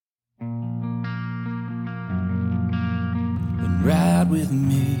ride with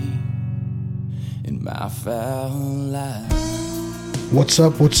me in my foul life. What's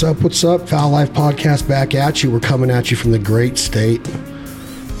up? Foul Life Podcast back at you. We're coming at you from the great state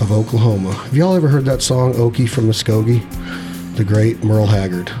of Oklahoma. Have y'all ever heard that song, Okie from Muskogee? The great Merle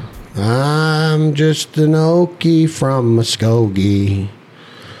Haggard. I'm just an Okie from Muskogee,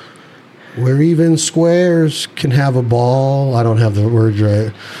 where even squares can have a ball. I don't have the words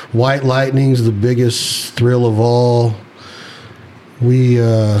right. White lightning's the biggest thrill of all.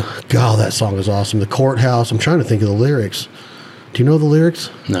 God, that song is awesome. The Courthouse. I'm trying to think of the lyrics. Do you know the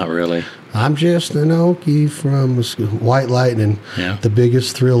lyrics? Not really. I'm just an Okie from White Lightning, the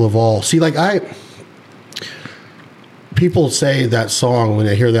biggest thrill of all. See, people say that song when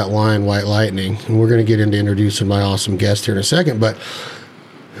they hear that line, White Lightning, and we're going to get into introducing my awesome guest here in a second, but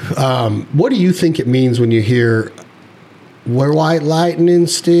what do you think it means when you hear, where white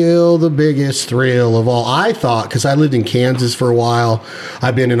lightning's still the biggest thrill of all? I thought, because I lived in Kansas for a while,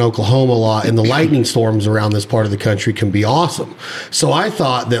 I've been in Oklahoma a lot, and the lightning storms around this part of the country can be awesome. So I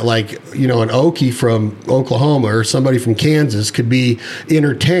thought that, an Okie from Oklahoma or somebody from Kansas could be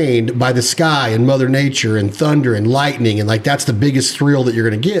entertained by the sky and Mother Nature and thunder and lightning, and that's the biggest thrill that you're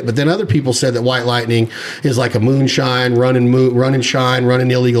going to get. But then other people said that white lightning is like a moonshine, run and shine,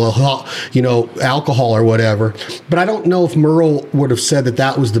 running illegal, alcohol or whatever. But I don't know if Merle would have said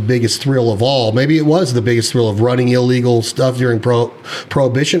that was the biggest thrill of all. Maybe it was the biggest thrill of running illegal stuff during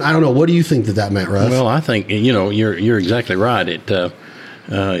Prohibition. I don't know. What do you think that meant, Russ? Well, I think you're exactly right.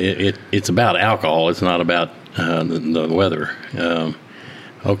 It's about alcohol. It's not about the weather.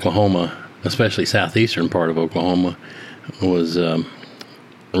 Oklahoma, especially southeastern part of Oklahoma, was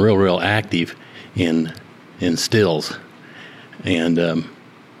real active in stills, and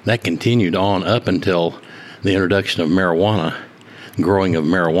that continued on up until the introduction of growing of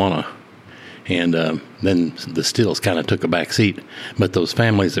marijuana, and then the stills kind of took a back seat. But those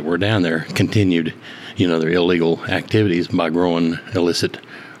families that were down there continued, their illegal activities by growing illicit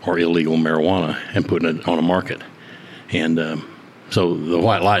or illegal marijuana and putting it on a market. And so the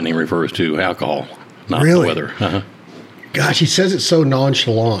white lightning refers to alcohol, not the weather. Uh-huh. Gosh, he says it so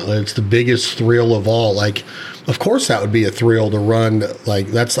nonchalant that it's the biggest thrill of all. Of course that would be a thrill to run. I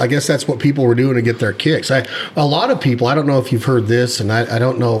guess that's what people were doing to get their kicks. A lot of people, I don't know if you've heard this, and I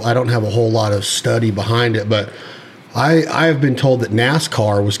don't know, I don't have a whole lot of study behind it, but I have been told that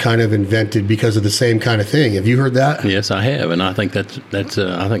NASCAR was kind of invented because of the same kind of thing. Have you heard that? Yes, I have, and I think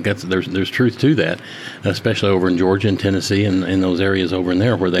there's truth to that, especially over in Georgia and Tennessee and in those areas over in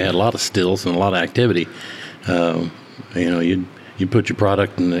there where they had a lot of stills and a lot of activity. You put your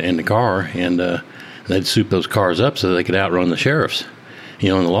product in the car, and they'd soup those cars up so they could outrun the sheriffs,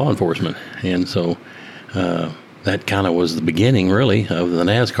 and the law enforcement. And so that kind of was the beginning, really, of the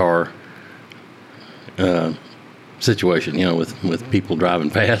NASCAR situation, with people driving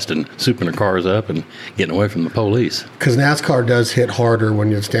fast and souping their cars up and getting away from the police. Because NASCAR does hit harder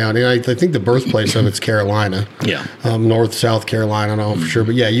when it's down. I think the birthplace of it's Carolina. Yeah. North, South Carolina, I don't know for sure.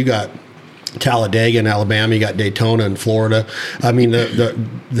 But, yeah, you got Talladega in Alabama, you got Daytona in Florida. I mean,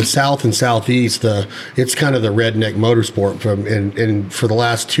 the South and Southeast, it's kind of the redneck motorsport and for the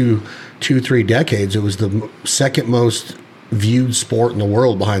last two, 3 decades, it was the second most viewed sport in the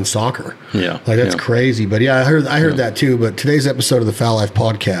world behind soccer. Yeah. That's crazy. But yeah, I heard that too. But today's episode of the Foul Life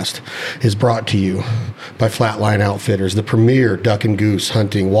Podcast is brought to you by Flatline Outfitters, the premier duck and goose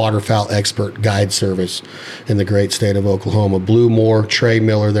hunting waterfowl expert guide service in the great state of Oklahoma. Blue Moore, Trey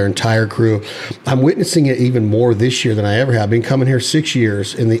Miller, their entire crew. I'm witnessing it even more this year than I ever have. I've been coming here 6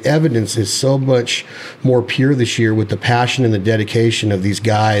 years, and the evidence is so much more pure this year with the passion and the dedication of these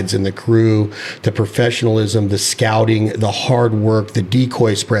guides and the crew, the professionalism, the scouting, the hard work, the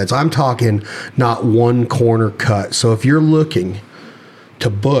decoy spreads. I'm talking not one corner cut. So if you're looking to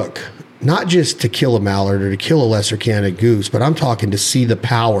book, not just to kill a mallard or to kill a lesser Canada goose, but I'm talking to see the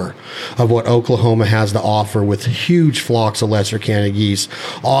power of what Oklahoma has to offer with huge flocks of lesser Canada geese,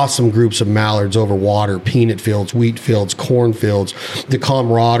 awesome groups of mallards over water, peanut fields, wheat fields, corn fields, the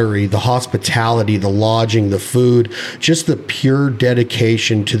camaraderie, the hospitality, the lodging, the food, just the pure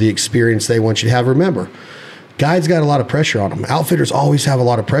dedication to the experience they want you to have. Remember, guides got a lot of pressure on them. Outfitters always have a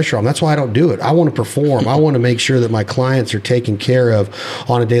lot of pressure on them. That's why I don't do it. I want to perform. I want to make sure that my clients are taken care of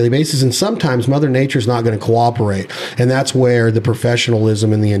on a daily basis. And sometimes Mother Nature's not going to cooperate. And that's where the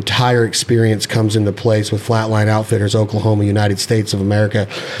professionalism and the entire experience comes into place with Flatline Outfitters, Oklahoma, United States of America,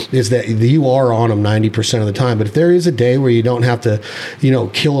 is that you are on them 90% of the time. But if there is a day where you don't have to,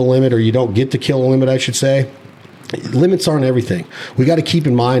 kill a limit, or you don't get to kill a limit, I should say, limits aren't everything. We got to keep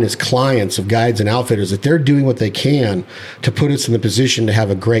in mind as clients of guides and outfitters that they're doing what they can to put us in the position to have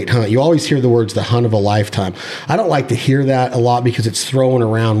a great hunt. You always hear the words, the hunt of a lifetime. I don't like to hear that a lot because it's thrown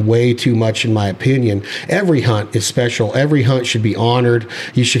around way too much in my opinion. Every hunt is special. Every hunt should be honored.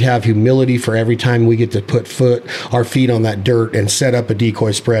 You should have humility for every time we get to put our feet on that dirt and set up a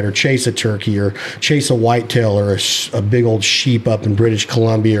decoy spread or chase a turkey or chase a whitetail or a big old sheep up in British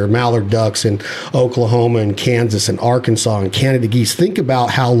Columbia or mallard ducks in Oklahoma and Kansas and Arkansas and Canada geese. Think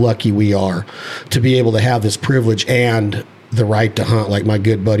about how lucky we are to be able to have this privilege and the right to hunt. Like my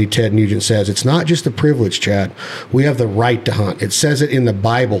good buddy Ted Nugent says, it's not just a privilege, Chad. We have the right to hunt. It says it in the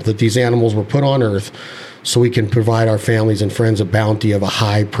Bible that these animals were put on earth so we can provide our families and friends a bounty of a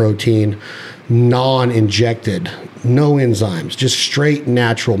high protein, non-injected, no enzymes, just straight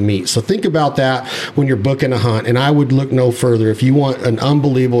natural meat. So think about that when you're booking a hunt. And I would look no further. If you want an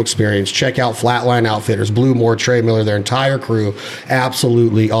unbelievable experience, check out Flatline Outfitters, Blue Moore, Trey Miller, their entire crew.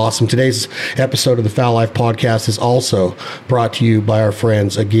 Absolutely awesome. Today's episode of the Fowl Life Podcast is also brought to you by our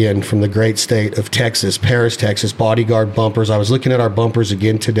friends, again, from the great state of Texas, Paris, Texas, Bodyguard Bumpers. I was looking at our bumpers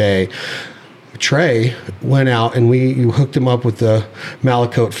again today. Trey went out and you hooked him up with the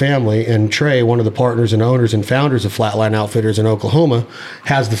Malacote family, and Trey, one of the partners and owners and founders of Flatline Outfitters in Oklahoma,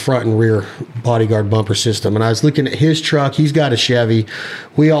 has the front and rear Bodyguard bumper system. And I was looking at his truck. He's got a Chevy.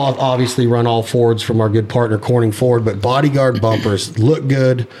 We all obviously run all Fords from our good partner Corning Ford, but Bodyguard bumpers look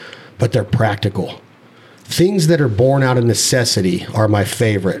good, but they're practical. Things that are born out of necessity are my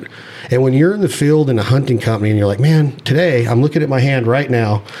favorite. And when you're in the field in a hunting company and you're like, man, today I'm looking at my hand right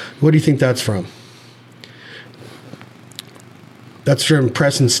now. What do you think that's from? That's from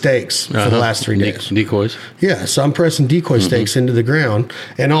pressing stakes for the last 3 days. Decoys. Yeah, so I'm pressing decoy stakes into the ground,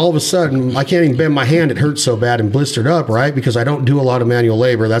 and all of a sudden, I can't even bend my hand. It hurts so bad and blistered up, right? Because I don't do a lot of manual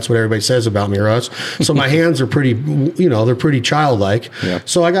labor. That's what everybody says about me, Russ. So my hands are pretty, they're pretty childlike. Yeah.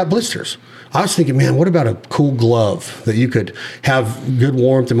 So I got blisters. I was thinking, man, what about a cool glove that you could have good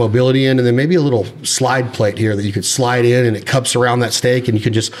warmth and mobility in, and then maybe a little slide plate here that you could slide in, and it cups around that stake, and you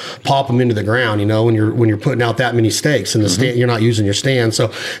can just pop them into the ground. When you're putting out that many stakes, and the stand, you're not using your stand. So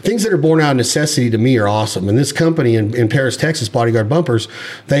things that are born out of necessity to me are awesome. And this company in Paris, Texas, Bodyguard Bumpers,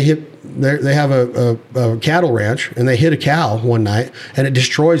 they have a cattle ranch, and they hit a cow one night, and it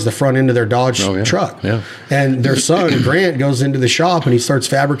destroys the front end of their Dodge truck. Yeah. And their son Grant goes into the shop and he starts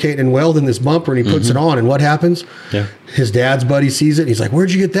fabricating and welding this bumper, and he puts it on, and what happens? Yeah. His dad's buddy sees it. And he's like,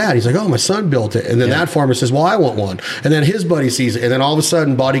 "Where'd you get that?" He's like, "Oh, my son built it." And then that farmer says, "Well, I want one." And then his buddy sees it. And then all of a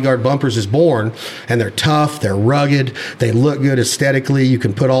sudden, Bodyguard Bumpers is born, and they're tough, they're rugged, they look good aesthetically. You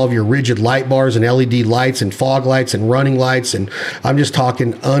can put all of your rigid light bars and LED lights and fog lights and running lights. And I'm just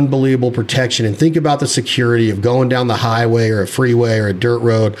talking unbelievable protection. And think about the security of going down the highway or a freeway or a dirt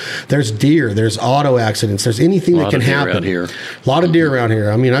road. There's deer, there's auto accidents, there's anything that can happen. A lot of deer around here.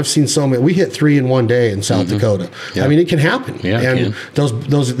 I mean, I've seen so many. We hit 3 in one day in South Dakota. Yeah. I mean, it can happen. Yeah, and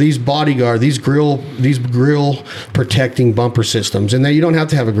these Bodyguard, these grill protecting bumper systems, and you don't have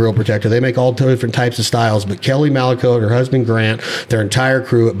to have a grill protector. They make all different types of styles. But Kelly Malacote, her husband Grant, their entire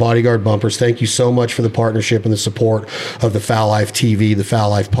crew at Bodyguard Bumpers, thank you so much for the partnership and the support of the Fowl Life TV, the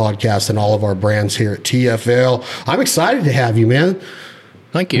Fowl Life Podcast, and all of our brands here at TFL. I'm excited to have you, man.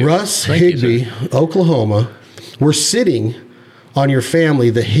 Thank you. Russ Higbie, Oklahoma. We're sitting on your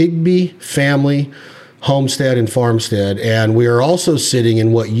family, the Higbie family homestead and farmstead, and we are also sitting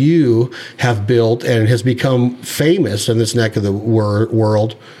in what you have built and has become famous in this neck of the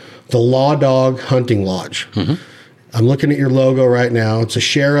world, the Law Dawg Hunting Lodge. I'm looking at your logo right now. It's a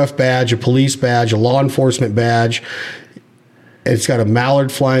sheriff badge, a police badge, a law enforcement badge. It's got a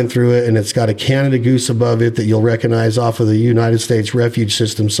mallard flying through it, and it's got a Canada goose above it that you'll recognize off of the United States Refuge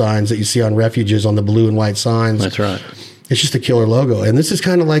System signs that you see on refuges on the blue and white signs. That's right. It's just a killer logo. And this is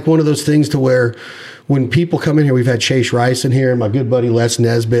kind of like one of those things to where when people come in here, we've had Chase Rice in here, my good buddy Les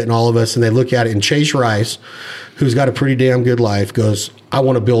Nesbitt and all of us, and they look at it, and Chase Rice, who's got a pretty damn good life, goes, "I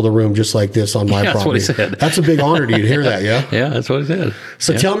want to build a room just like this on my property." That's what he said. That's a big honor to you to hear that, yeah? Yeah, that's what he said.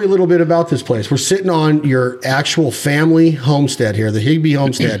 So tell me a little bit about this place. We're sitting on your actual family homestead here, the Higbie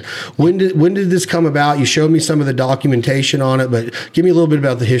homestead. When did this come about? You showed me some of the documentation on it, but give me a little bit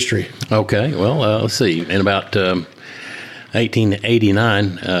about the history. Okay, well, let's see. In about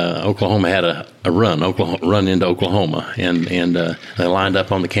 1889, Oklahoma had a run into Oklahoma, and they lined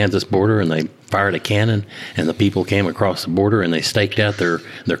up on the Kansas border, and they fired a cannon, and the people came across the border, and they staked out their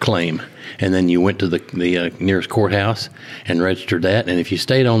claim. And then you went to the nearest courthouse and registered that. And if you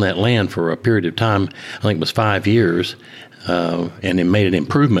stayed on that land for a period of time, I think it was 5 years, and it made an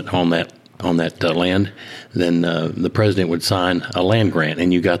improvement on that land, then the president would sign a land grant,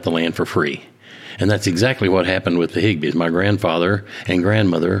 and you got the land for free. And that's exactly what happened with the Higbees. My grandfather and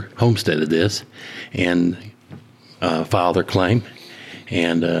grandmother homesteaded this and filed their claim.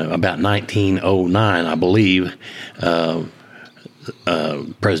 And about 1909, I believe,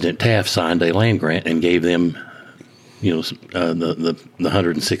 President Taft signed a land grant and gave them, the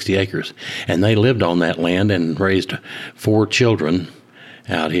 160 acres. And they lived on that land and raised 4 children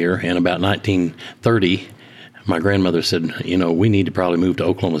out here. And about 1930, my grandmother said, we need to probably move to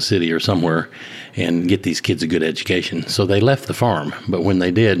Oklahoma City or somewhere and get these kids a good education. So they left the farm. But when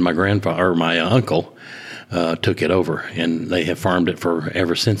they did, my uncle took it over, and they have farmed it for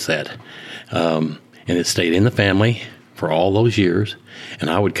ever since that. And it stayed in the family for all those years. And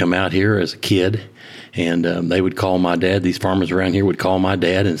I would come out here as a kid, and they would call my dad. These farmers around here would call my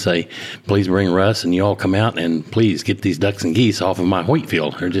dad and say, please bring Russ and you all come out and please get these ducks and geese off of my wheat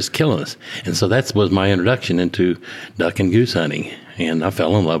field. They're just killing us. And so that was my introduction into duck and goose hunting. And I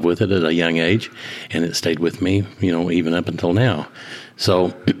fell in love with it at a young age, and it stayed with me, even up until now.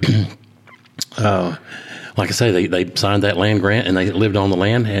 So, like I say, they signed that land grant, and they lived on the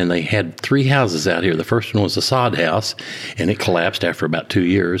land, and they had 3 houses out here. The first one was a sod house, and it collapsed after about 2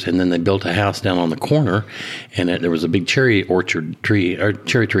 years. And then they built a house down on the corner, and there was a big cherry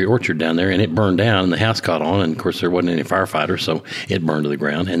tree orchard down there, and it burned down, and the house caught on. And of course, there wasn't any firefighters, so it burned to the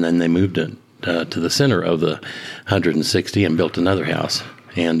ground. And then they moved it to the center of the 160 and built another house.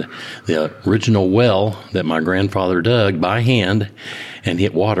 And the original well that my grandfather dug by hand and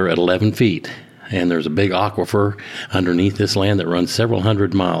hit water at 11 feet. And there's a big aquifer underneath this land that runs several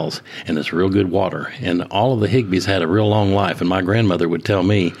hundred miles, and it's real good water. And all of the Higbees had a real long life. And my grandmother would tell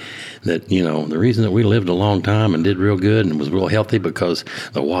me that, the reason that we lived a long time and did real good and was real healthy because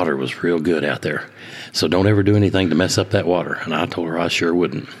the water was real good out there. So don't ever do anything to mess up that water. And I told her I sure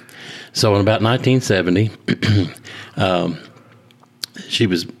wouldn't. So in about 1970, she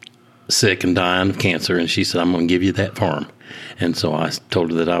was sick and dying of cancer, and she said, I'm going to give you that farm. And so I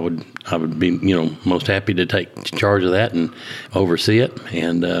told her that I would be, most happy to take charge of that and oversee it.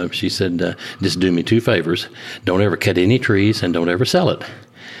 And she said, just do me 2 favors. Don't ever cut any trees and don't ever sell it.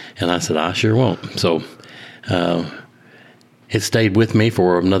 And I said, I sure won't. So it stayed with me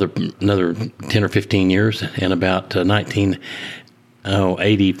for another 10 or 15 years. And about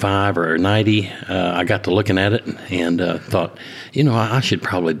 1985 or 90, I got to looking at it and thought, I should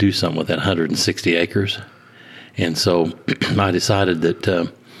probably do something with that 160 acres. And so I decided that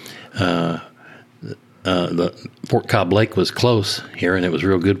the Fort Cobb Lake was close here, and it was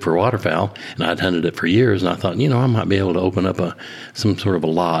real good for waterfowl, and I'd hunted it for years, and I thought, I might be able to open up some sort of a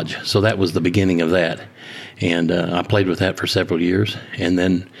lodge. So that was the beginning of that, and I played with that for several years, and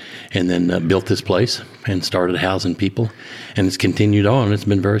then built this place and started housing people, and it's continued on. It's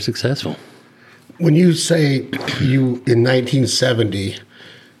been very successful. When you say you in 1970,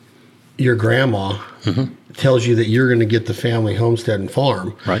 your grandma tells you that you're going to get the family homestead and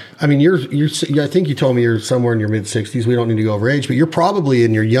farm. Right. I mean, I think you told me you're somewhere in your mid 60s. We don't need to go over age, but you're probably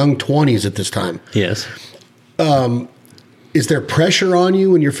in your young 20s at this time. Yes. Is there pressure on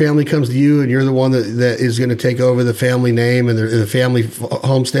you when your family comes to you and you're the one that is going to take over the family name and the family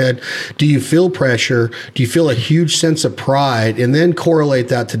homestead? Do you feel pressure? Do you feel a huge sense of pride? And then correlate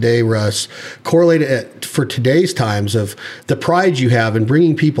that today, Russ. Correlate it for today's times of the pride you have in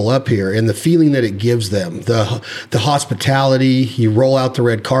bringing people up here and the feeling that it gives them. The hospitality, you roll out the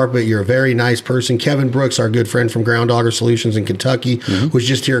red carpet, you're a very nice person. Kevin Brooks, our good friend from Ground Dogger Solutions in Kentucky, was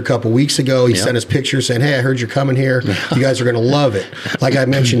just here a couple weeks ago. He sent us pictures saying, hey, I heard you're coming here. You guys are going to love it. Like I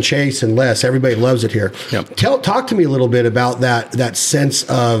mentioned, Chase and Les, everybody loves it here. Yep. Talk to me a little bit about that sense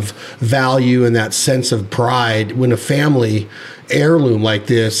of value and that sense of pride when a family heirloom like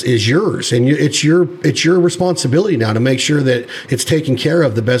this is yours, and it's your responsibility now to make sure that it's taken care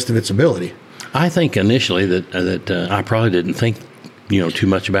of the best of its ability. I think initially that I probably didn't think too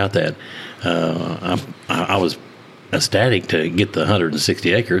much about that. I was ecstatic to get the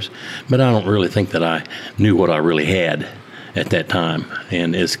 160 acres, but I don't really think that I knew what I really had at that time.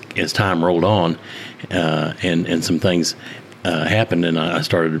 And as time rolled on, and some things happened, and I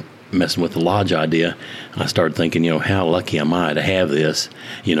started messing with the lodge idea, I started thinking, how lucky am I to have this,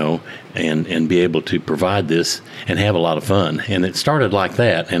 and be able to provide this and have a lot of fun. And it started like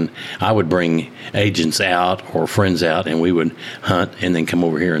that. And I would bring agents out or friends out, and we would hunt and then come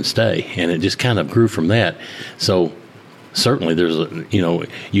over here and stay. And it just kind of grew from that. So certainly there's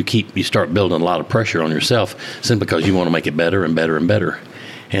you start building a lot of pressure on yourself simply because you want to make it better and better and better.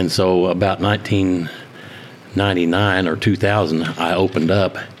 And so about 19 99 or 2000, I opened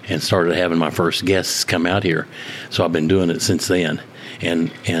up and started having my first guests come out here. So I've been doing it since then.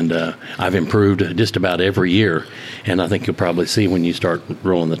 And I've improved just about every year. And I think you'll probably see when you start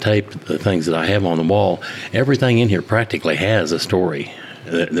rolling the tape, the things that I have on the wall, everything in here practically has a story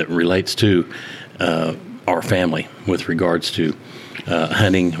that relates to our family with regards to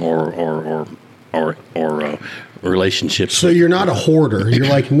hunting or relationships. So you're not a hoarder. You're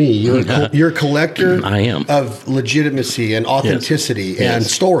like me. You're a collector. I am. Of legitimacy and authenticity and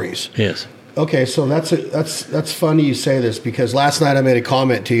stories. Yes. Okay, so that's funny you say this, because last night I made a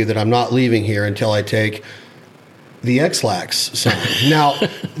comment to you that I'm not leaving here until I take the X-Lax sign. Now,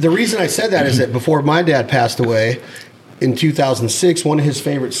 the reason I said that is that before my dad passed away in 2006, one of his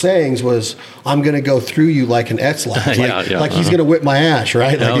favorite sayings was, "I'm going to go through you like an X-Lax." Like he's going to whip my ass,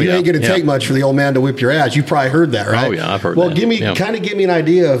 right? Like you ain't going to take much for the old man to whip your ass. You probably heard that, right? Oh yeah, I've heard that. Well, kind of give me an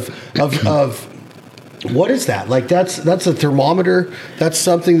idea of what is that? Like that's a thermometer. That's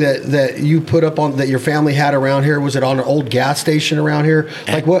something that you put up on, that your family had around here. Was it on an old gas station around here?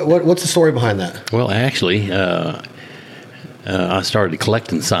 Like what's the story behind that? Well, actually, I started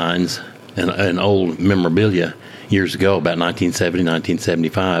collecting signs and old memorabilia years ago, about 1970,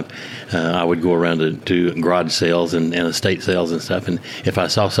 1975. I would go around to garage sales and estate sales and stuff, and if I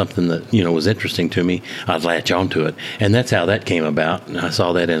saw something that was interesting to me, I'd latch onto it, and that's how that came about. And I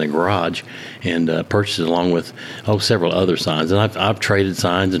saw that in a garage and purchased it along with several other signs. And I've traded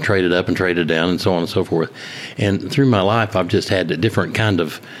signs and traded up and traded down and so on and so forth. And through my life, I've just had a different kind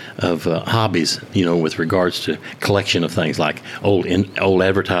of hobbies, with regards to collection of things like old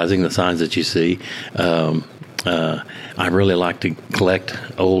advertising, the signs that you see. I really like to collect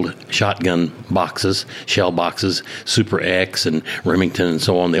old shotgun boxes, shell boxes, Super X and Remington and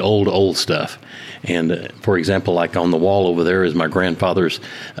so on, the old stuff. And for example, like on the wall over there is my grandfather's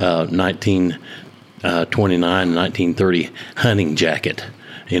 1929 and 1930 hunting jacket,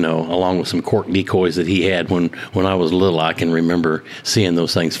 along with some cork decoys that he had when I was little. I can remember seeing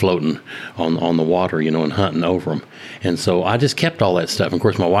those things floating on the water, and hunting over them. And so I just kept all that stuff. And of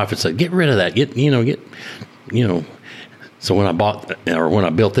course, my wife would say, "Get rid of that. So when I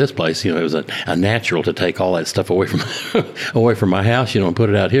built this place, it was a natural to take all that stuff away from my house, and put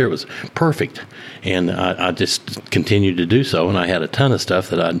it out here. It was perfect, and I just continued to do so. And I had a ton of stuff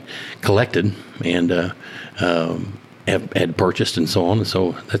that I'd collected and had purchased and so on. And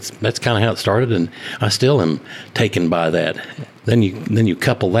so that's kind of how it started, and I still am taken by that. Then you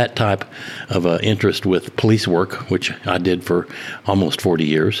couple that type of interest with police work, which I did for almost 40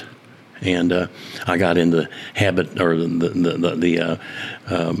 years. And I got in the habit, or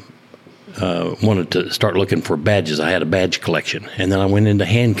wanted to start looking for badges. I had a badge collection, and then I went into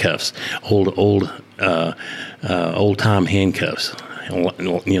handcuffs, old time handcuffs.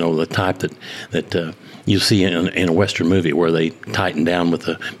 The type that you see in a Western movie where they tighten down with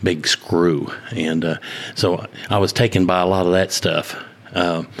a big screw. And so I was taken by a lot of that stuff,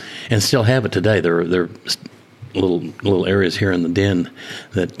 and still have it today. They're little areas here in the den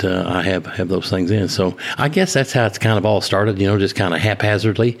that I have those things in. So I guess that's how it's kind of all started, just kind of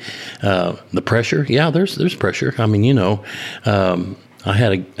haphazardly. The pressure, there's pressure. I mean, I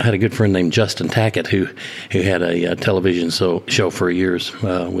had a good friend named Justin Tackett who had a television show for years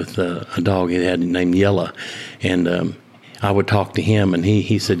with a dog he had named Yella, and I would talk to him, and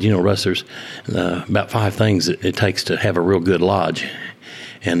he said, Russ, there's about 5 things it takes to have a real good lodge.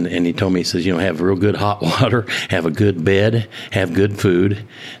 And he told me, he says, have real good hot water, have a good bed, have good food.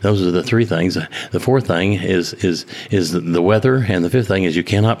 Those are the 3 things. The 4th thing is the weather, and the 5th thing is you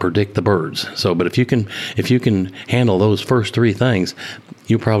cannot predict the birds. So, but if you can handle those first 3 things,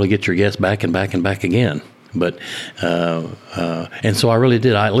 you'll probably get your guests back and back and back again. But and so I really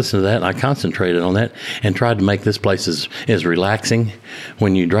did. I listened to that, and I concentrated on that, and tried to make this place as relaxing.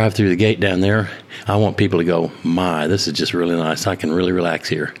 When you drive through the gate down there, I want people to go, "My, this is just really nice. I can really relax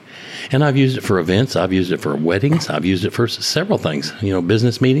here." And I've used it for events. I've used it for weddings. I've used it for several things.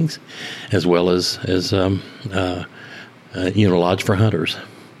 Business meetings, as well as lodge for hunters.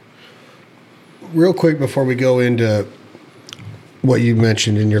 Real quick before we go into what you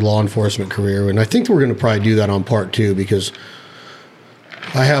mentioned in your law enforcement career, and I think we're going to probably do that on part 2, because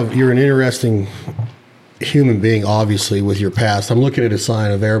you're an interesting human being, obviously, with your past. I'm looking at a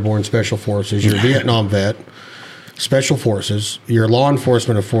sign of Airborne Special Forces. You're a Vietnam vet, Special Forces. You're law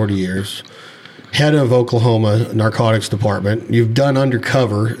enforcement of 40 years, head of Oklahoma Narcotics Department. You've done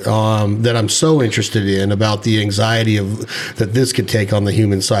undercover that I'm so interested in, about the anxiety that this could take on the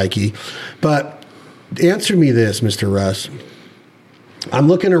human psyche. But answer me this, Mr. Russ. I'm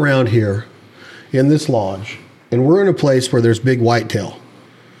looking around here in this lodge, and we're in a place where there's big whitetail.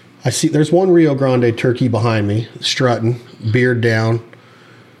 I see there's one Rio Grande turkey behind me, strutting, beard down,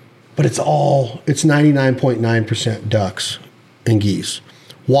 but it's 99.9% ducks and geese.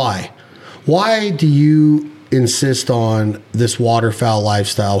 Why? Why do you insist on this waterfowl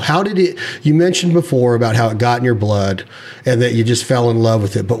lifestyle? How did it, you mentioned before about how it got in your blood and that you just fell in love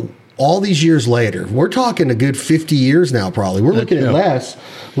with it, but all these years later, we're talking a good 50 years now probably. We're looking at Les.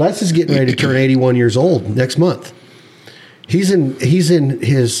 Les is getting ready to turn 81 years old next month. He's in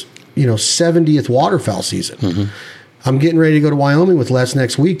his 70th waterfowl season. Mm-hmm. I'm getting ready to go to Wyoming with Les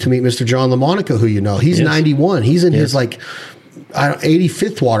next week to meet Mr. John LaMonica, who you know. He's 91. He's in his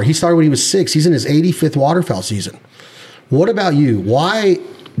 85th water. He started when he was 6. He's in his 85th waterfowl season. What about you? Why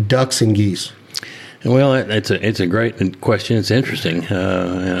ducks and geese? Well, it's a great question. It's interesting,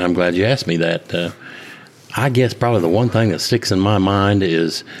 and I'm glad you asked me that. I guess probably the one thing that sticks in my mind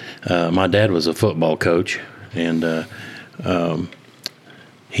is my dad was a football coach, and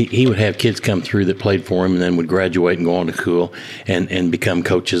he would have kids come through that played for him and then would graduate and go on to school and become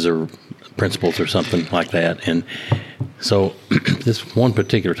coaches or principals or something like that. And so this one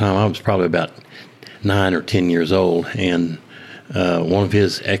particular time, I was probably about 9 or 10 years old, and one of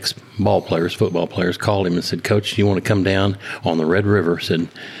his football players, called him and said, "Coach, do you want to come down on the Red River?" Said,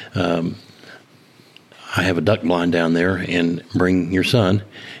 "I have a duck blind down there, and bring your son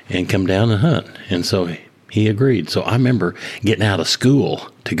and come down and hunt." And so he agreed. So I remember getting out of school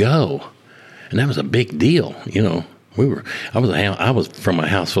to go, and that was a big deal. I was from a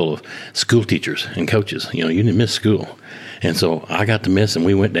house full of school teachers and coaches. You didn't miss school, and so I got to miss, and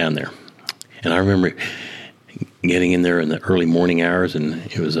we went down there. And I remember getting in there in the early morning hours, and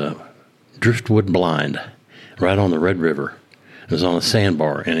it was a driftwood blind right on the Red River. It was on a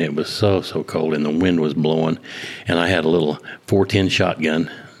sandbar, and it was so cold, and the wind was blowing. And I had a little 410 shotgun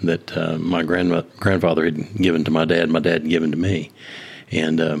that my grandfather had given to my dad had given to me.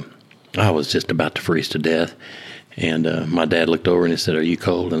 And I was just about to freeze to death. And my dad looked over and he said, "Are you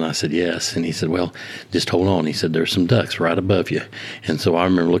cold?" And I said, "Yes." And he said, "Well, just hold on." He said, "There's some ducks right above you." And so I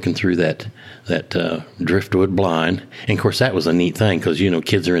remember looking through that driftwood blind. And of course, that was a neat thing because,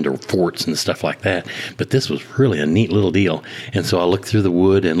 kids are into forts and stuff like that. But this was really a neat little deal. And so I looked through the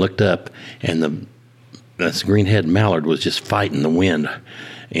wood and looked up, and this green-head mallard was just fighting the wind.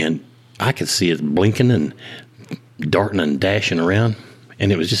 And I could see it blinking and darting and dashing around.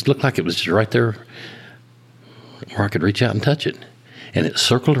 And it looked like it was just right there where I could reach out and touch it. And it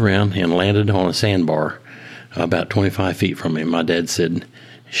circled around and landed on a sandbar about 25 feet from me. My dad said,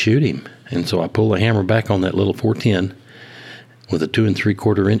 "Shoot him." And so I pulled the hammer back on that little 410 with a 2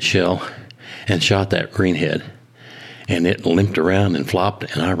 3/4 inch shell and shot that greenhead. And it limped around and flopped,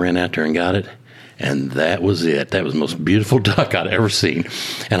 and I ran out there and got it. And that was it. That was the most beautiful duck I'd ever seen.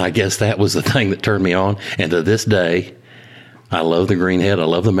 And I guess that was the thing that turned me on. And to this day, I love the greenhead. I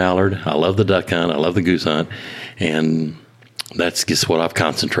love the mallard. I love the duck hunt. I love the goose hunt. And that's just what I've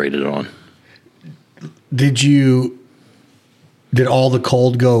concentrated on. Did all the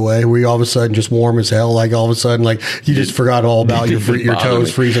cold go away? Were you all of a sudden just warm as hell? Like all of a sudden, like you just forgot all about your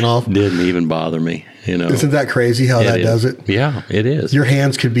toes freezing off? Didn't even bother me. Isn't that crazy how that does it? Yeah, it is. Your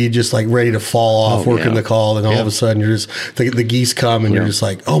hands could be just like ready to fall off working the call, and all of a sudden you're just the geese come and you're just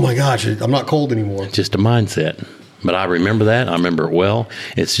like, oh my gosh, I'm not cold anymore. Just a mindset. But I remember that. I remember it well.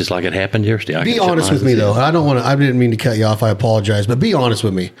 It's just like it happened yesterday. Be honest with me though. I didn't mean to cut you off. I apologize, but be honest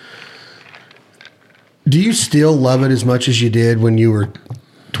with me. Do you still love it as much as you did when you were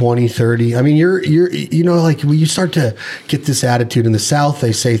 20, 30? I mean, you're like when you start to get this attitude in the South,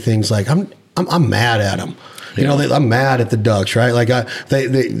 they say things like, I'm mad at them. I'm mad at the ducks, right? Like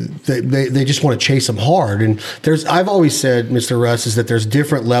they just want to chase them hard. And I've always said, Mr. Russ, is that there's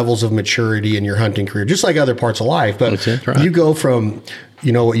different levels of maturity in your hunting career, just like other parts of life. But right. You go from,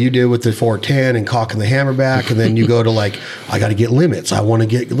 what you did with the 410 and cocking the hammer back, and then you go to I got to get limits. I want to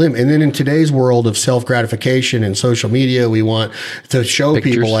get limits. And then in today's world of self-gratification and social media, we want to show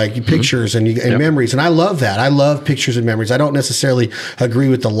people pictures and memories. And I love that. I love pictures and memories. I don't necessarily agree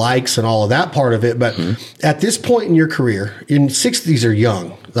with the likes and all of that part of it. But at this point in your career, in 60s are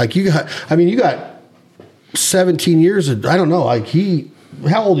young. Like you got 17 years. I don't know.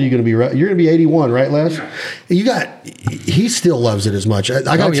 How old are you going to be? You're going to be 81, right, Les? He still loves it as much. I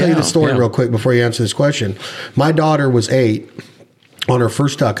got to tell you the story real quick before you answer this question. My daughter was 8 on her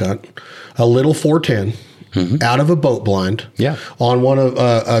first duck hunt, a little 410 out of a boat blind on one of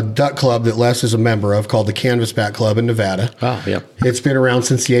a duck club that Les is a member of called the Canvasback Club in Nevada. Oh, yeah. It's been around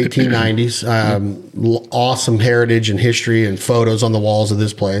since the 1890s. Awesome heritage and history and photos on the walls of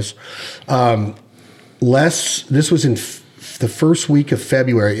this place. Les, this was in the first week of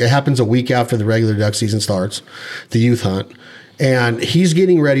February. It happens a week after the regular duck season starts, the youth hunt. and he's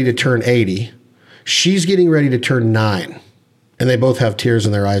getting ready to turn 80. She's getting ready to turn 9. And they both have tears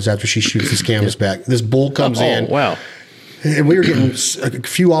in their eyes after she shoots this canvas back. This bull comes in. Wow. And we were getting a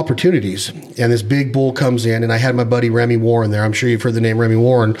few opportunities, and this big bull comes in, and I had my buddy Remy Warren there. I'm sure you've heard the name Remy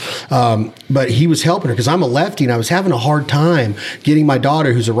Warren, but he was helping her because I'm a lefty, and I was having a hard time getting my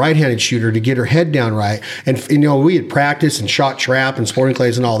daughter, who's a right-handed shooter, to get her head down right. And we had practiced and shot trap and sporting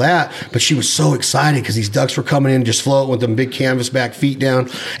clays and all that, but she was so excited because these ducks were coming in just floating with them big canvas back, feet down.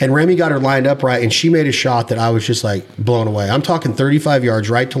 And Remy got her lined up right, and she made a shot that I was just like blown away. I'm talking 35 yards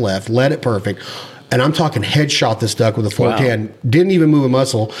right to left, led it perfect. And I'm talking headshot this duck with a 410. Wow. Didn't even move a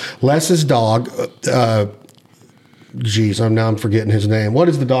muscle. Les's dog, I'm forgetting his name. What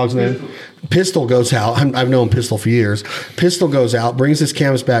is the dog's name? Pistol goes out. I've known Pistol for years. Pistol goes out, brings this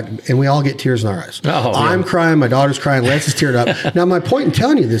canvas back, and we all get tears in our eyes. Oh, I'm crying. My daughter's crying. Les is teared up. Now, my point in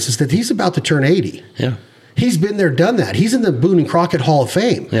telling you this is that he's about to turn 80. Yeah. He's been there, done that. He's in the Boone and Crockett Hall of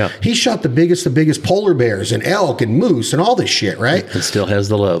Fame. Yeah. He shot the biggest polar bears and elk and moose and all this shit, right? And still has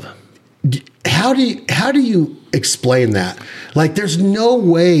the love. How do you explain that? Like, there's no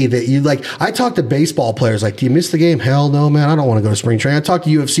way that you, like, I talk to baseball players, like, do you miss the game? Hell no, man. I don't want to go to spring training. I talk to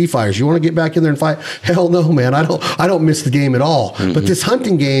UFC fighters. You want to get back in there and fight? Hell no, man. I don't miss the game at all. Mm-hmm. But this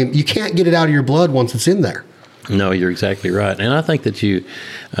hunting game, you can't get it out of your blood once it's in there. No, you're exactly right. And I think that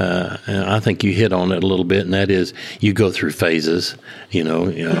I think you hit on it a little bit, and that is you go through phases.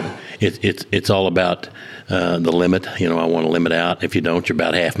 It's all about the limit. I want to limit out. If you don't, you're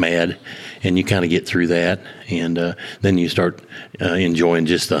about half mad, and you kind of get through that, and then you start enjoying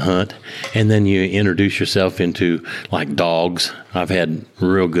just the hunt, and then you introduce yourself into like dogs. I've had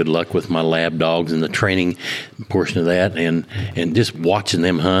real good luck with my lab dogs and the training portion of that, and just watching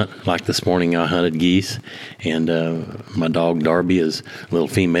them hunt. Like this morning, I hunted geese, and my dog Darby is a little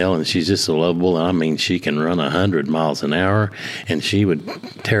female, and she's just so lovable. I mean, she can run 100 miles an hour, and she would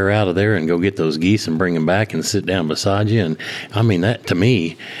tear out of there and go get those geese and bring them back and sit down beside you. And I mean, that to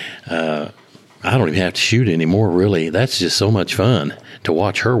me, I don't even have to shoot anymore, really. That's just so much fun to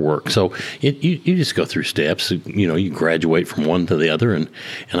watch her work. So you just go through steps. You graduate from one to the other, and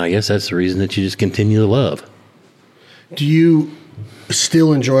I guess that's the reason that you just continue to love. Do you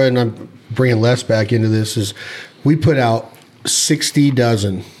still enjoy it? And I'm bringing Les back into this. Is we put out 60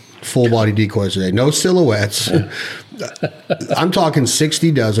 dozen full body decoys a day, no silhouettes. I'm talking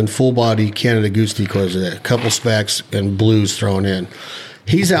 60 dozen full body Canada goose decoys a day, a couple specks and blues thrown in.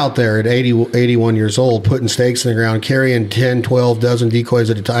 He's out there at 81 years old, putting stakes in the ground, carrying 10, 12 dozen decoys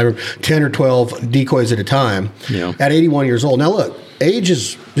at a time, 10 or 12 decoys at a time at 81 years old. Now, look, age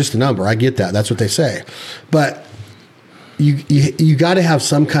is just a number. I get that. That's what they say. But you got to have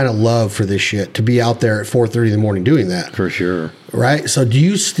some kind of love for this shit to be out there at 4:30 in the morning doing that. For sure. Right? So do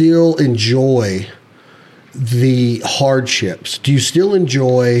you still enjoy the hardships? Do you still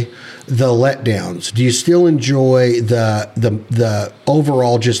enjoy the letdowns? Do you still enjoy the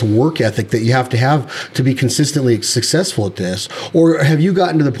overall just work ethic that you have to be consistently successful at this? Or have you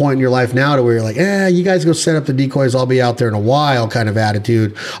gotten to the point in your life now to where you're like, you guys go set up the decoys, I'll be out there in a while kind of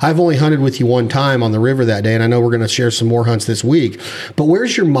attitude? I've only hunted with you one time on the river that day, and I know we're going to share some more hunts this week. But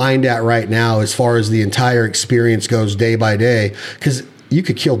where's your mind at right now as far as the entire experience goes day by day? Because you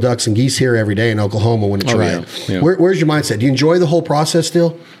could kill ducks and geese here every day in Oklahoma when it's right. Yeah. Where's your mindset? Do you enjoy the whole process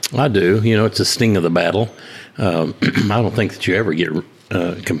still? I do. It's a sting of the battle. I don't think that you ever get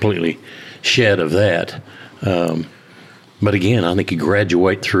completely shed of that. But again, I think you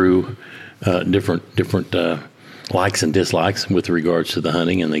graduate through different likes and dislikes with regards to the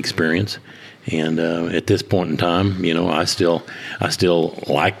hunting and the experience. And at this point in time, I still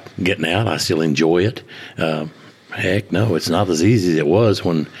like getting out. I still enjoy it. Heck, no, it's not as easy as it was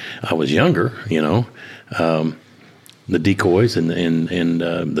when I was younger. The decoys and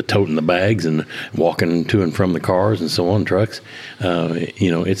the toting the bags and walking to and from the cars and so on, trucks.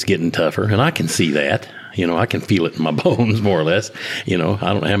 It's getting tougher, and I can see that. I can feel it in my bones, more or less. I don't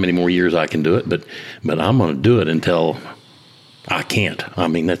know how many more years I can do it, but I'm going to do it until I can't. I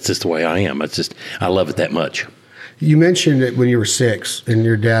mean, that's just the way I am. It's just I love it that much. You mentioned it when you were 6, and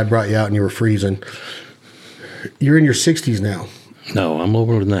your dad brought you out, and you were freezing. You're in your 60s now. No, I'm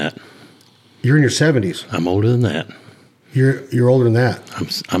older than that. You're in your 70s. I'm older than that. You're older than that.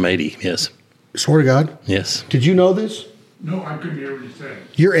 I'm 80. Yes. Swear to God. Yes. Did you know this? No, I couldn't hear what you said.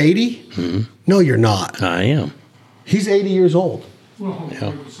 You're 80? Mm-hmm. No, you're not. I am. He's 80 years old. Well,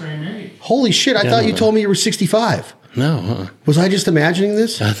 we're the same age. Holy shit! I thought you told me you were 65. No. Was I just imagining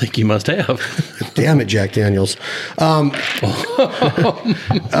this? I think you must have. Damn it, Jack Daniels.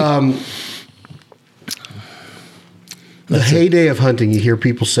 The heyday of hunting, you hear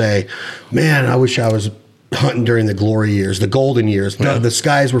people say, man, I wish I was hunting during the glory years, the golden years. The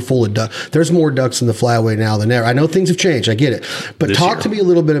skies were full of ducks. There's more ducks in the flyway now than ever. I know things have changed. I get it. But talk to me a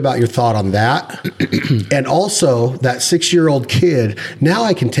little bit about your thought on that. And also that 6-year-old kid, now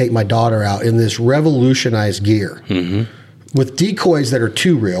I can take my daughter out in this revolutionized gear with decoys that are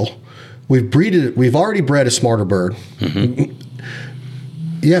too real. We've already bred a smarter bird.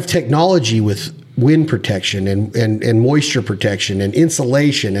 You have technology with wind protection and moisture protection and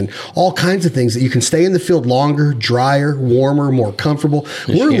insulation and all kinds of things that you can stay in the field longer, drier, warmer, more comfortable.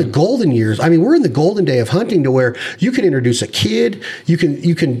 We're in the golden years. I mean, we're in the golden day of hunting to where you can introduce a kid. You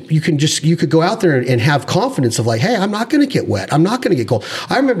could go out there and have confidence of like, hey, I'm not going to get wet. I'm not going to get cold.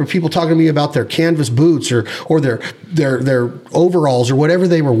 I remember people talking to me about their canvas boots or their overalls or whatever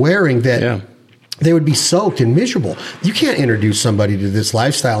they were wearing that they would be soaked and miserable. You can't introduce somebody to this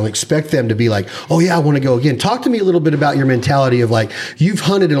lifestyle and expect them to be like, oh yeah, I want to go again. Talk to me a little bit about your mentality of like, you've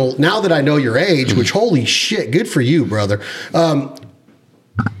hunted now that I know your age, which holy shit, good for you, brother.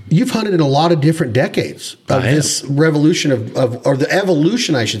 You've hunted in a lot of different decades of this revolution or the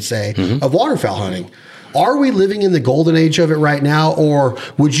evolution, I should say, of waterfowl hunting. Are we living in the golden age of it right now, or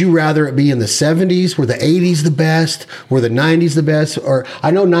would you rather it be in the 70s? Were the 80s the best? Were the 90s the best? Or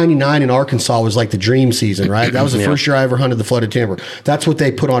I know 99 in Arkansas was like the dream season, right? That was the first year I ever hunted the flooded timber. That's what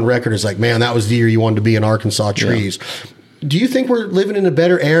they put on record as like, man, that was the year you wanted to be in Arkansas trees. Yeah. Do you think we're living in a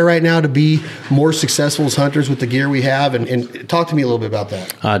better era right now to be more successful as hunters with the gear we have? And talk to me a little bit about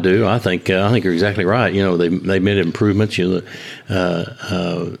that. I do. I think you're exactly right. You know, they made improvements. You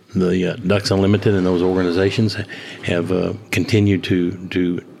know, the Ducks Unlimited and those organizations have continued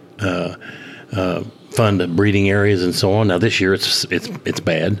to fund breeding areas and so on. Now this year it's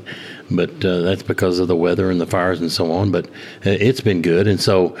bad, but that's because of the weather and the fires and so on. But it's been good, and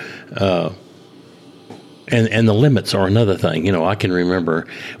so. And the limits are another thing. You know, I can remember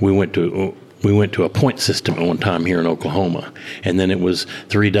we went to a point system at one time here in Oklahoma, and then it was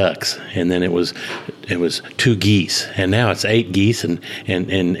 3 ducks, and then it was 2 geese, and now it's 8 geese and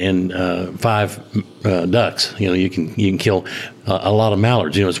 5 ducks. You know, you can kill a lot of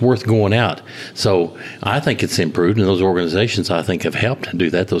mallards. You know, it's worth going out. So I think it's improved, and those organizations I think have helped do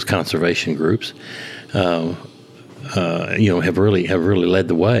that. Those conservation groups. You know, have really led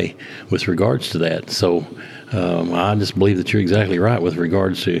the way with regards to that. So I just believe that you're exactly right with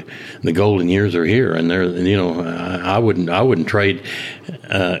regards to the golden years are here, and they're, you know, I wouldn't trade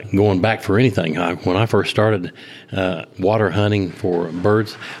going back for anything. When I first started water hunting for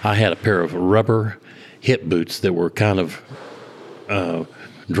birds, I had a pair of rubber hip boots that were kind of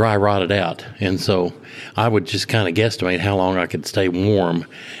dry rotted out, and so I would just kind of guesstimate how long I could stay warm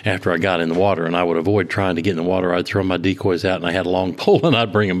after I got in the water, and I would avoid trying to get in the water. I'd throw my decoys out, and I had a long pole, and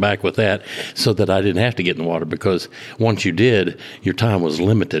I'd bring them back with that so that I didn't have to get in the water, because once you did, your time was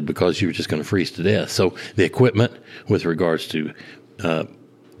limited because you were just going to freeze to death. So the equipment with regards to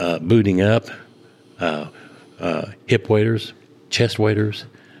booting up, hip waders, chest waders,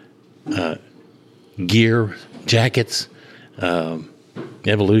 gear, jackets,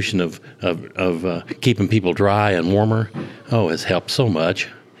 evolution of keeping people dry and warmer, has helped so much.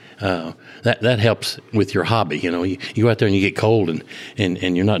 That helps with your hobby. You know, you go out there and you get cold and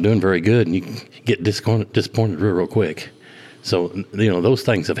you're not doing very good, and you get disappointed real quick. So, you know, those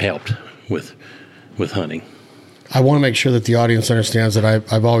things have helped with hunting. I want to make sure that the audience understands that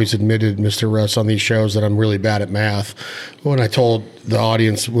I've always admitted, Mr. Russ, on these shows that I'm really bad at math. When I told the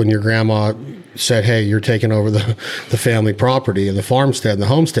audience when your grandma said, hey, you're taking over the family property and the farmstead and the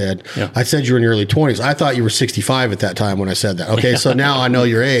homestead, I said you were in your early 20s. I thought you were 65 at that time when I said that. Okay, so now I know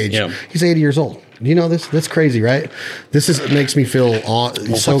your age. Yeah. He's 80 years old. Do you know this? That's crazy, right? It makes me feel so good.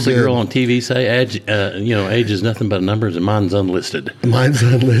 What's the girl on TV say? Age is nothing but numbers, and mine's unlisted. Mine's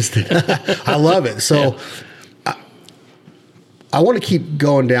unlisted. I love it. So I want to keep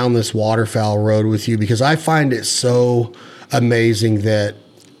going down this waterfowl road with you, because I find it so amazing that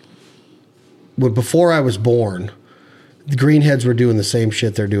before I was born, the greenheads were doing the same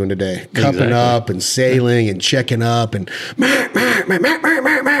shit they're doing today. Cupping up and sailing and checking up and you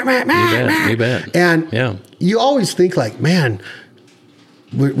bet. And you always think like, man,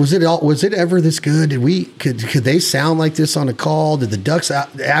 was it ever this good? Could they sound like this on a call? Did the ducks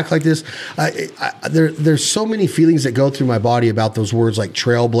act like this? There's so many feelings that go through my body about those words like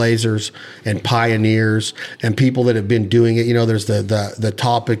trailblazers and pioneers and people that have been doing it. You know, there's the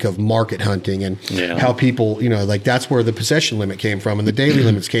topic of market hunting and how people, you know, like that's where the possession limit came from and the daily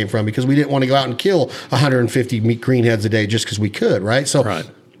limits came from, because we didn't want to go out and kill 150 greenheads a day just because we could, right? So,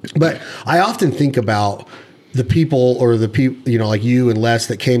 but I often think about the people or the people, like you and Les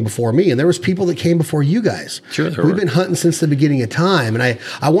that came before me. And there was people that came before you guys. Sure. We've been hunting since the beginning of time. And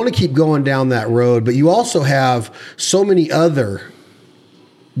I want to keep going down that road, but you also have so many other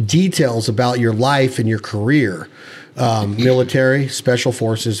details about your life and your career. Military, special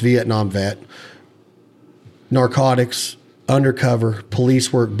forces, Vietnam vet, narcotics, undercover,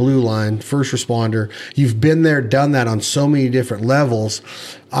 police work, blue line, first responder. You've been there, done that on so many different levels.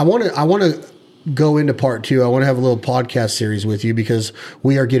 I want to go into part 2. I want to have a little podcast series with you because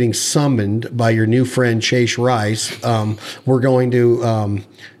we are getting summoned by your new friend, Chase Rice. We're going to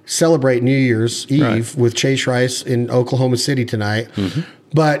celebrate New Year's Eve with Chase Rice in Oklahoma City tonight. Mm-hmm.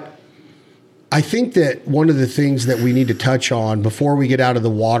 But I think that one of the things that we need to touch on before we get out of the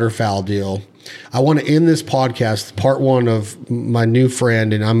waterfowl deal, I want to end this podcast, part 1 of my new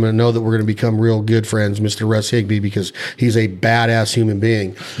friend, and I'm going to know that we're going to become real good friends, Mr. Russ Higbie, because he's a badass human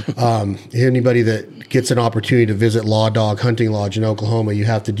being. Anybody that gets an opportunity to visit Law Dawg Hunting Lodge in Oklahoma, you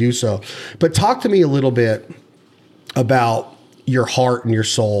have to do so. But talk to me a little bit about your heart and your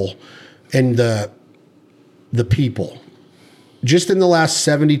soul and the people. Just in the last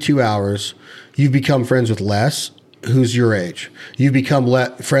 72 hours, you've become friends with Les, who's your age. You've become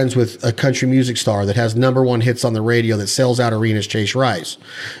friends with a country music star that has #1 hits on the radio that sells out arenas, Chase Rice.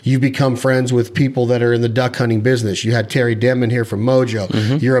 You've become friends with people that are in the duck hunting business. You had Terry Denman here from Mojo.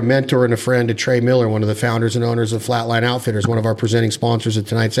 Mm-hmm. You're a mentor and a friend to Trey Miller, one of the founders and owners of Flatline Outfitters, one of our presenting sponsors of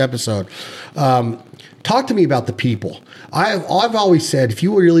tonight's episode. Talk to me about the people. I've always said, if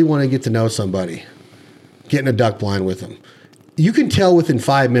you really want to get to know somebody, get in a duck blind with them. You can tell within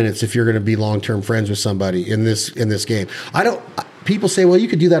 5 minutes if you're going to be long-term friends with somebody in this game. People say, well, you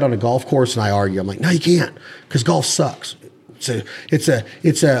could do that on a golf course, and I argue. I'm like, no, you can't, because golf sucks. It's a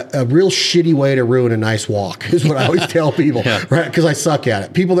real shitty way to ruin a nice walk, is what I always tell people, right? Because I suck at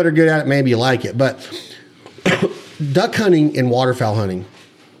it. People that are good at it, maybe you like it, but duck hunting and waterfowl hunting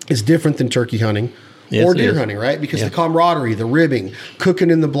is different than turkey hunting. Yes, or deer hunting, right? Because the camaraderie, the ribbing,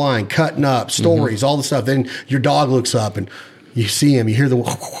 cooking in the blind, cutting up, stories, all the stuff. Then your dog looks up and you see him, you hear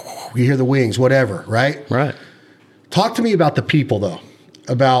the wings, whatever, right? Right. Talk to me about the people, though,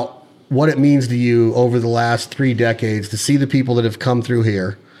 about what it means to you over the last 3 decades to see the people that have come through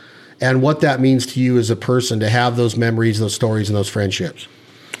here and what that means to you as a person to have those memories, those stories, and those friendships.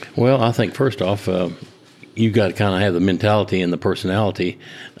 Well, I think first off, you've got to kind of have the mentality and the personality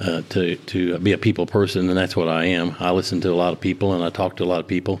to be a people person, and that's what I am. I listen to a lot of people, and I talk to a lot of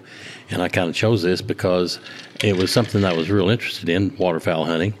people, and I kind of chose this because it was something that I was real interested in, waterfowl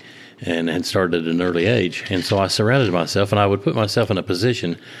hunting, and had started at an early age. And so I surrounded myself, and I would put myself in a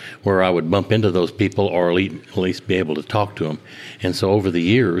position where I would bump into those people or at least be able to talk to them. And so over the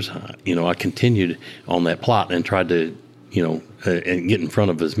years, I continued on that plot and tried to, and get in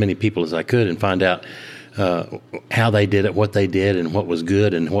front of as many people as I could and find out how they did it, what they did, and what was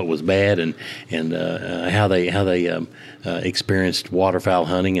good and what was bad, and how they experienced waterfowl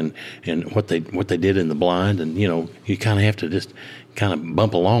hunting and what they did in the blind. And you kind of have to just kind of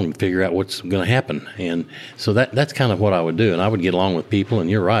bump along and figure out what's going to happen. And so that's kind of what I would do. And I would get along with people. And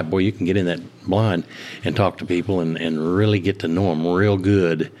you're right, boy, you can get in that blind and talk to people and really get to know them real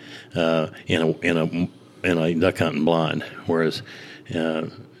good in a duck hunting blind. Whereas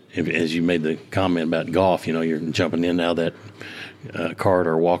as you made the comment about golf, you're jumping in and out of that cart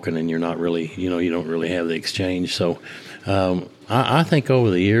or walking, and you're not really, you don't really have the exchange. So I think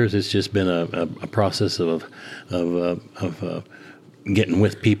over the years it's just been a process of getting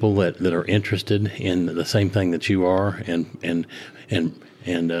with people that are interested in the same thing that you are, and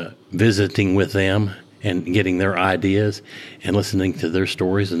visiting with them and getting their ideas and listening to their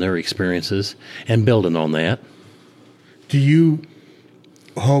stories and their experiences and building on that. Do you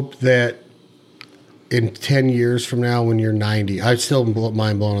hope that in 10 years from now when you're 90, I'm still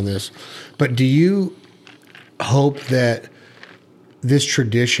mind blown on this, but do you hope that this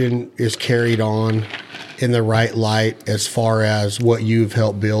tradition is carried on in the right light as far as what you've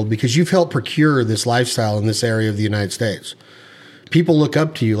helped build? Because you've helped procure this lifestyle in this area of the United States. People look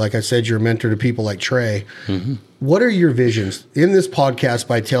up to you. Like I said, you're a mentor to people like Trey. Mm-hmm. What are your visions in this podcast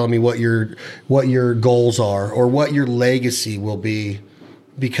by telling me what your goals are or what your legacy will be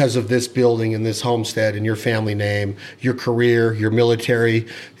because of this building and this homestead and your family name, your career, your military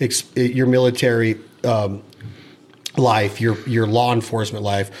life, your law enforcement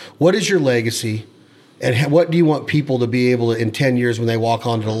life? What is your legacy, and what do you want people to be able to, in 10 years when they walk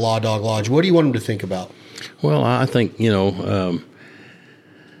onto the Law Dawg Lodge, what do you want them to think about? Well, I think,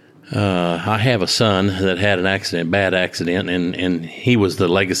 I have a son that had an bad accident, and he was the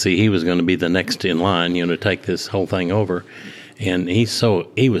legacy. He was going to be the next in line, to take this whole thing over. And he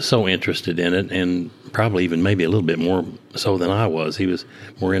was so interested in it, and probably even maybe a little bit more so than I was. He was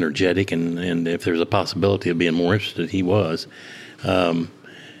more energetic, and if there's a possibility of being more interested, he was.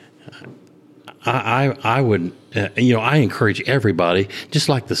 I would, I encourage everybody. Just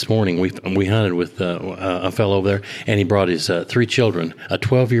like this morning, we hunted with a fellow over there, and he brought his 3 children: a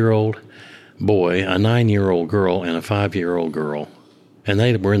 12-year-old boy, a 9-year-old girl, and a 5-year-old girl. And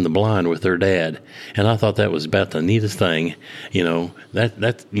they were in the blind with their dad, and I thought that was about the neatest thing.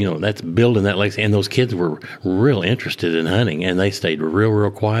 That's building that lake. And those kids were real interested in hunting, and they stayed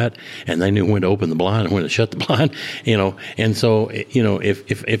real quiet, and they knew when to open the blind and when to shut the blind. And so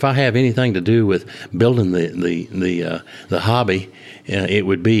if I have anything to do with building the hobby, it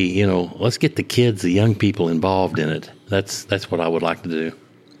would be let's get the kids, the young people involved in it. That's what I would like to do.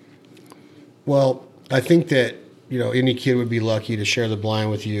 Well, I think that any kid would be lucky to share the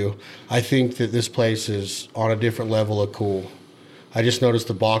blind with you. I think that this place is on a different level of cool. I just noticed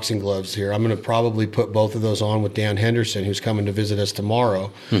the boxing gloves here. I'm going to probably put both of those on with Dan Henderson, who's coming to visit us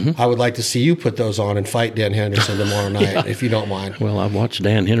tomorrow. Mm-hmm. I would like to see you put those on and fight Dan Henderson tomorrow night, if you don't mind. Well, I've watched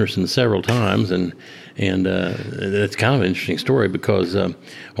Dan Henderson several times, and it's kind of an interesting story because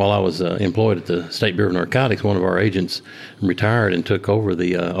while I was employed at the State Bureau of Narcotics, one of our agents retired and took over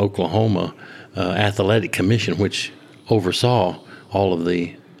the Oklahoma Athletic Commission, which oversaw all of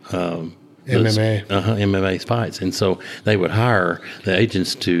the MMA fights. And so they would hire the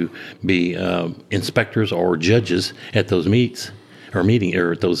agents to be inspectors or judges at those meets or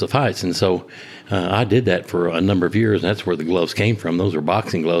at those fights. And so I did that for a number of years, and that's where the gloves came from. Those are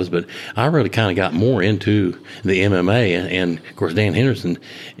boxing gloves, but I really kind of got more into the MMA. And of course, Dan Henderson,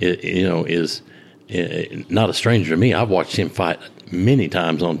 is not a stranger to me. I've watched him fight many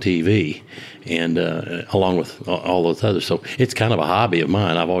times on TV, and along with all those others. So it's kind of a hobby of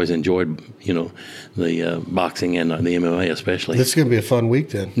mine. I've always enjoyed, the boxing and the MMA especially. This is going to be a fun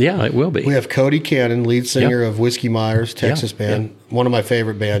week then. Yeah, it will be. We have Cody Cannon, lead singer of Whiskey Myers, Texas band. One of my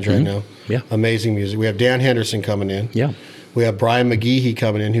favorite bands right now. Yeah. Amazing music. We have Dan Henderson coming in. Yeah. We have Brian McGeehee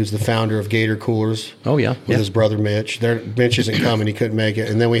coming in, who's the founder of Gator Coolers. Oh, yeah. With his brother Mitch. Mitch isn't coming. He couldn't make it.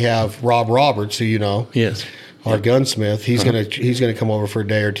 And then we have Rob Roberts, who you know. Yes. Our gunsmith. He's gonna come over for a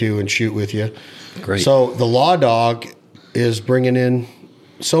day or two and shoot with you. Great. So the Law Dawg is bringing in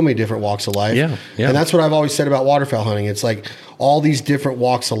so many different walks of life. Yeah. And that's what I've always said about waterfowl hunting. It's like all these different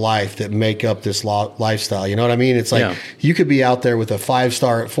walks of life that make up this lifestyle. You know what I mean? It's like you could be out there with a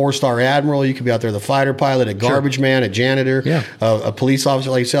 4-star admiral. You could be out there with a fighter pilot, a garbage man, a janitor, a police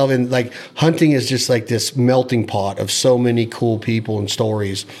officer like yourself. And like hunting is just like this melting pot of so many cool people and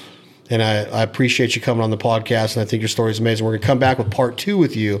stories. And I appreciate you coming on the podcast, and I think your story is amazing. We're going to come back with part 2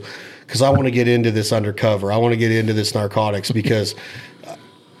 with you because I want to get into this undercover. I want to get into this narcotics because,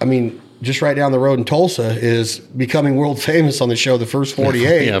 just right down the road in Tulsa is becoming world famous on the show, The First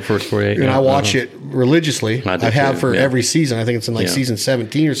 48. Yeah, First 48. And I watch it religiously. I have for every season. I think it's in season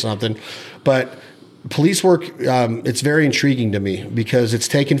 17 or something. But police work, it's very intriguing to me because it's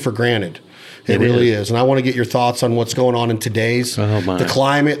taken for granted. It really is. And I want to get your thoughts on what's going on in today's, the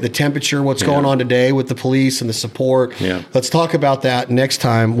climate, the temperature, what's going on today with the police and the support. Yeah. Let's talk about that next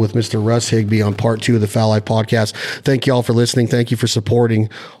time with Mr. Russ Higbie on part 2 of the Fowl Life podcast. Thank you all for listening. Thank you for supporting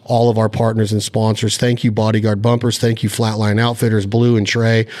all of our partners and sponsors. Thank you, Bodyguard Bumpers. Thank you, Flatline Outfitters, Blue and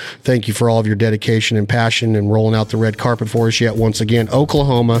Trey. Thank you for all of your dedication and passion and rolling out the red carpet for us yet once again.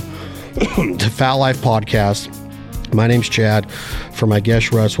 Oklahoma, to Fowl Life podcast. My name's Chad. For my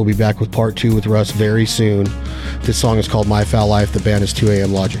guest, Russ, we'll be back with part 2 with Russ very soon. This song is called My Fowl Life. The band is 2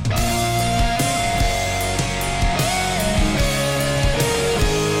 AM Logic.